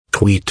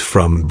tweet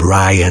from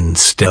Brian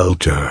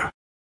Stelter.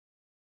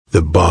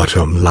 The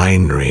bottom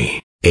line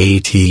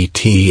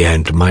ATT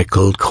and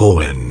Michael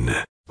Cohen.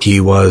 He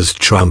was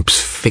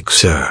Trump's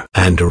fixer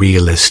and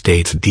real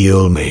estate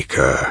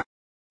dealmaker.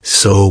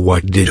 So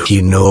what did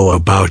he know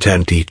about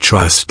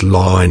antitrust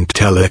law and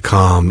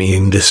telecom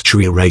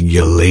industry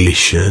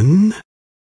regulation?